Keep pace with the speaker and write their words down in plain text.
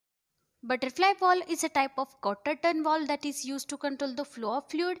Butterfly valve is a type of quarter turn valve that is used to control the flow of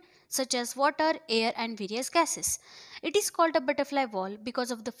fluid such as water, air, and various gases. It is called a butterfly valve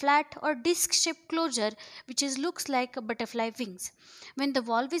because of the flat or disc shaped closure which looks like a butterfly wings. When the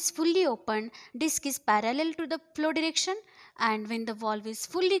valve is fully open, disc is parallel to the flow direction, and when the valve is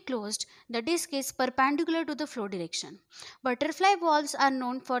fully closed, the disc is perpendicular to the flow direction. Butterfly valves are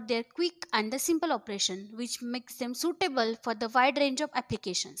known for their quick and the simple operation, which makes them suitable for the wide range of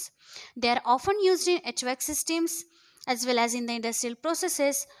applications. They are often used in HVAC systems as well as in the industrial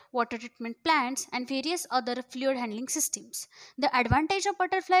processes, water treatment plants, and various other fluid handling systems. The advantage of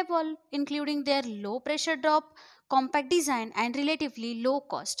butterfly valve including their low pressure drop, compact design, and relatively low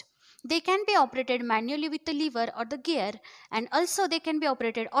cost. They can be operated manually with the lever or the gear, and also they can be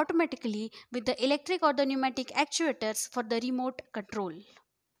operated automatically with the electric or the pneumatic actuators for the remote control.